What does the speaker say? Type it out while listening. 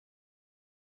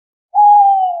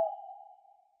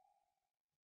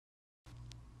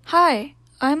Hi,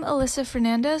 I'm Alyssa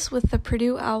Fernandez with the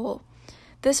Purdue OWL.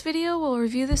 This video will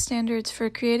review the standards for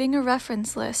creating a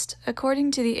reference list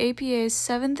according to the APA's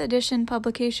 7th edition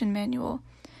publication manual.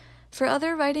 For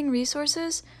other writing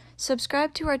resources,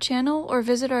 subscribe to our channel or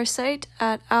visit our site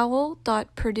at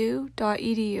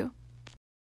owl.purdue.edu.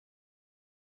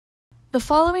 The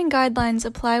following guidelines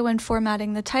apply when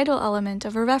formatting the title element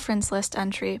of a reference list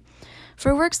entry.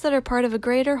 For works that are part of a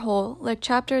greater whole, like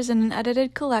chapters in an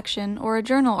edited collection or a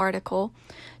journal article,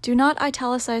 do not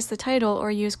italicize the title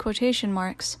or use quotation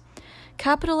marks.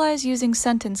 Capitalize using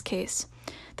sentence case.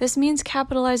 This means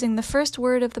capitalizing the first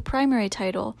word of the primary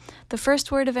title, the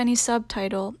first word of any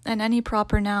subtitle, and any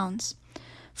proper nouns.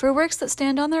 For works that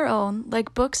stand on their own,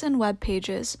 like books and web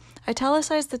pages,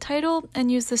 italicize the title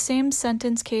and use the same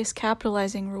sentence case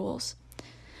capitalizing rules.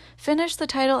 Finish the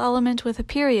title element with a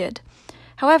period.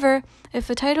 However, if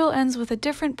the title ends with a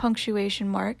different punctuation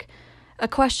mark, a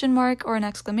question mark, or an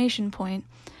exclamation point,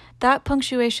 that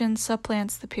punctuation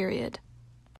supplants the period.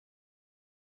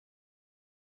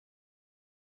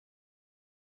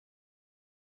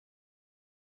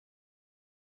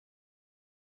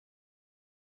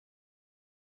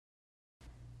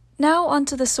 Now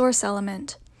onto the source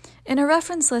element. In a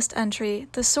reference list entry,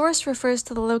 the source refers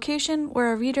to the location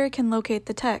where a reader can locate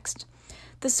the text.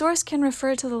 The source can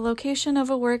refer to the location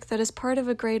of a work that is part of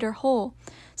a greater whole,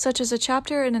 such as a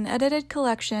chapter in an edited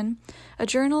collection, a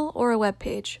journal, or a web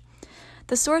page.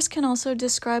 The source can also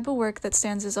describe a work that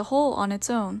stands as a whole on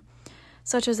its own,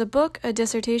 such as a book, a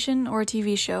dissertation, or a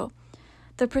TV show.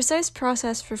 The precise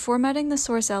process for formatting the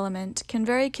source element can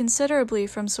vary considerably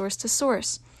from source to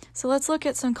source, so let's look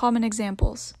at some common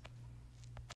examples.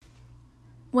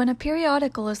 When a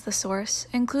periodical is the source,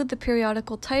 include the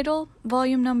periodical title,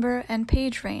 volume number, and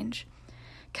page range.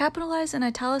 Capitalize and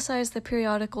italicize the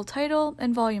periodical title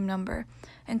and volume number,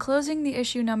 enclosing the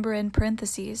issue number in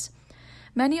parentheses.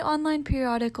 Many online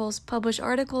periodicals publish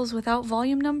articles without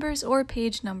volume numbers or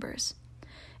page numbers.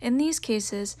 In these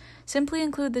cases, simply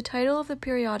include the title of the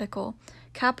periodical,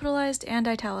 capitalized and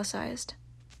italicized.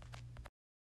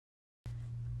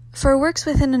 For works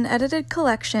within an edited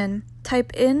collection,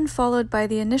 type in followed by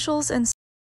the initials and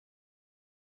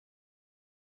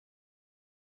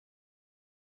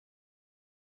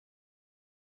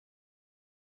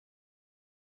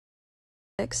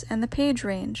the page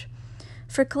range.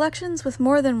 For collections with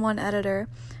more than one editor,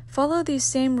 follow these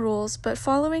same rules but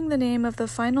following the name of the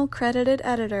final credited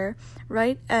editor,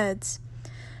 write eds.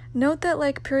 Note that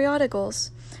like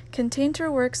periodicals, container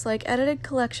works like edited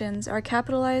collections are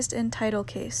capitalized in title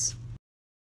case.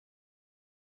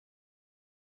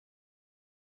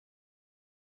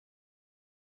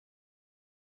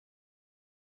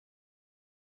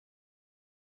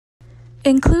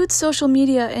 Include social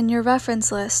media in your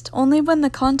reference list only when the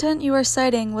content you are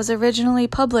citing was originally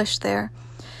published there.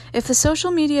 If the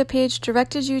social media page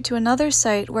directed you to another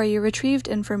site where you retrieved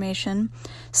information,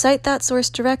 cite that source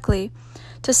directly.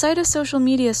 To cite a social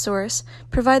media source,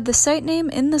 provide the site name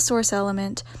in the source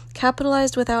element,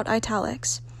 capitalized without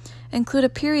italics. Include a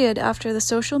period after the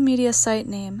social media site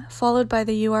name, followed by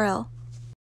the URL.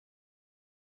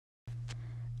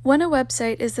 When a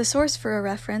website is the source for a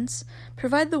reference,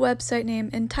 provide the website name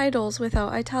in titles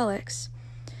without italics.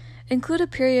 Include a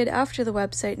period after the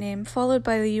website name, followed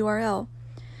by the URL.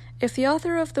 If the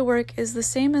author of the work is the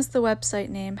same as the website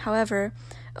name, however,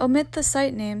 omit the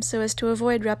site name so as to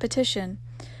avoid repetition.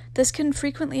 This can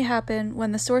frequently happen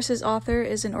when the source's author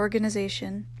is an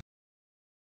organization.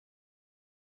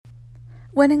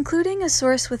 When including a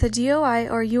source with a DOI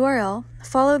or URL,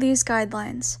 follow these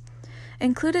guidelines.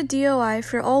 Include a DOI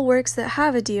for all works that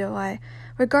have a DOI,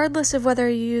 regardless of whether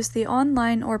you use the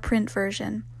online or print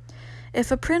version.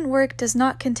 If a print work does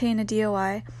not contain a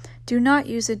DOI, do not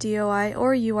use a DOI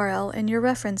or URL in your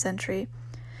reference entry.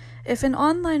 If an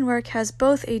online work has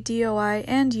both a DOI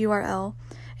and URL,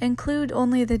 include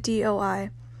only the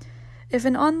DOI. If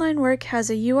an online work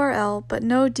has a URL but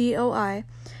no DOI,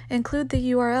 include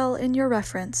the URL in your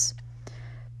reference.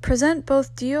 Present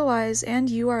both DOIs and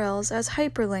URLs as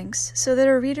hyperlinks so that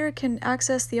a reader can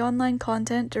access the online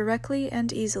content directly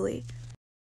and easily.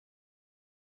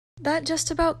 That just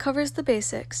about covers the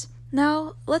basics.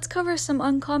 Now, let's cover some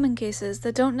uncommon cases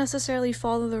that don't necessarily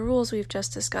follow the rules we've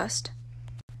just discussed.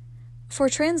 For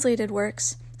translated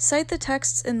works, cite the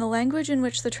texts in the language in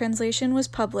which the translation was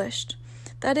published.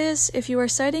 That is, if you are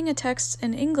citing a text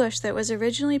in English that was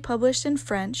originally published in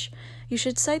French, you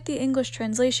should cite the English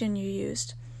translation you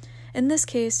used. In this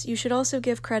case, you should also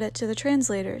give credit to the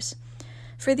translators.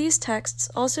 For these texts,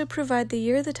 also provide the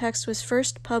year the text was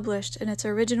first published in its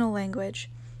original language.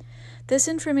 This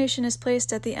information is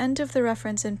placed at the end of the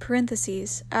reference in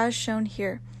parentheses, as shown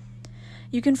here.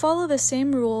 You can follow the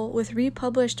same rule with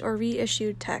republished or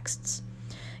reissued texts.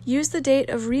 Use the date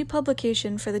of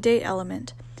republication for the date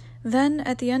element. Then,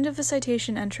 at the end of the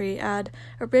citation entry, add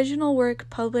original work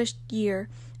published year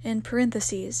in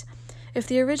parentheses. If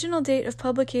the original date of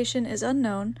publication is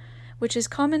unknown, which is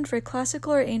common for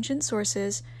classical or ancient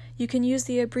sources, you can use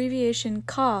the abbreviation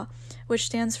CA, which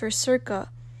stands for circa,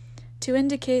 to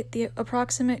indicate the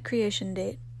approximate creation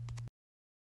date.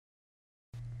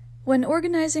 When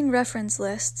organizing reference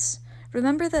lists,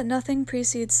 remember that nothing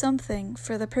precedes something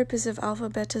for the purpose of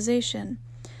alphabetization.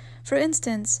 For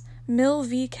instance, Mill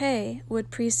VK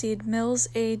would precede Mills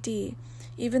AD,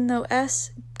 even though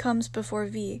S comes before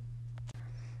V.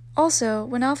 Also,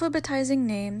 when alphabetizing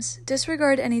names,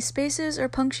 disregard any spaces or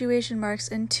punctuation marks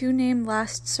in two-name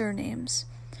last surnames.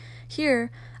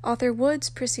 Here, author Woods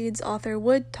precedes author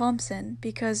Wood Thompson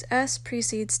because S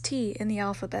precedes T in the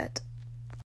alphabet.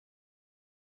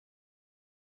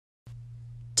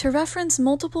 To reference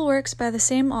multiple works by the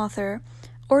same author,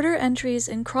 order entries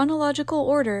in chronological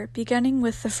order beginning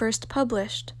with the first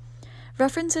published.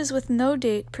 References with no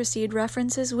date precede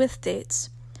references with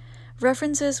dates.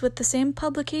 References with the same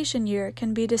publication year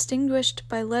can be distinguished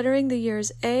by lettering the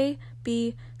years A,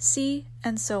 B, C,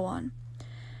 and so on.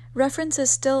 References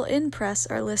still in press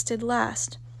are listed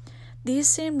last. These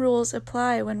same rules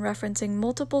apply when referencing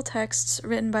multiple texts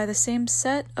written by the same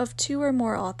set of two or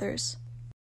more authors.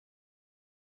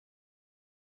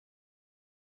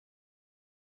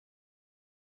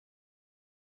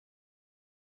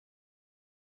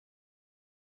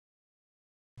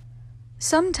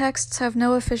 Some texts have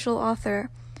no official author.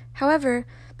 However,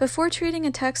 before treating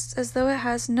a text as though it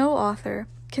has no author,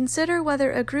 consider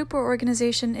whether a group or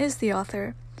organization is the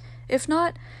author. If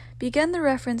not, begin the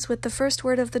reference with the first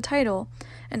word of the title,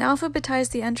 and alphabetize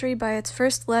the entry by its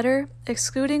first letter,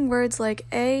 excluding words like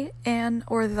a, an,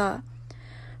 or the.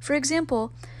 For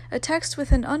example, a text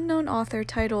with an unknown author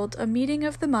titled A Meeting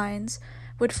of the Minds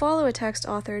would follow a text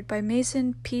authored by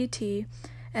Mason P.T.,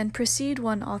 and precede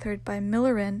one authored by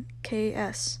Milliren,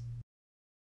 K.S.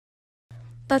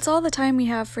 That's all the time we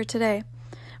have for today.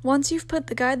 Once you've put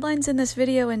the guidelines in this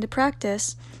video into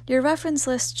practice, your reference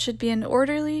list should be an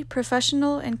orderly,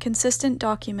 professional, and consistent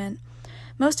document.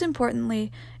 Most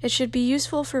importantly, it should be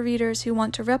useful for readers who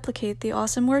want to replicate the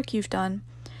awesome work you've done.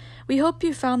 We hope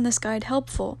you found this guide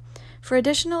helpful. For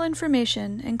additional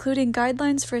information, including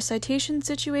guidelines for citation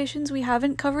situations we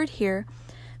haven't covered here,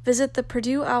 visit the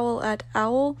Purdue OWL at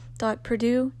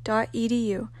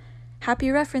owl.purdue.edu. Happy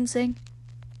referencing!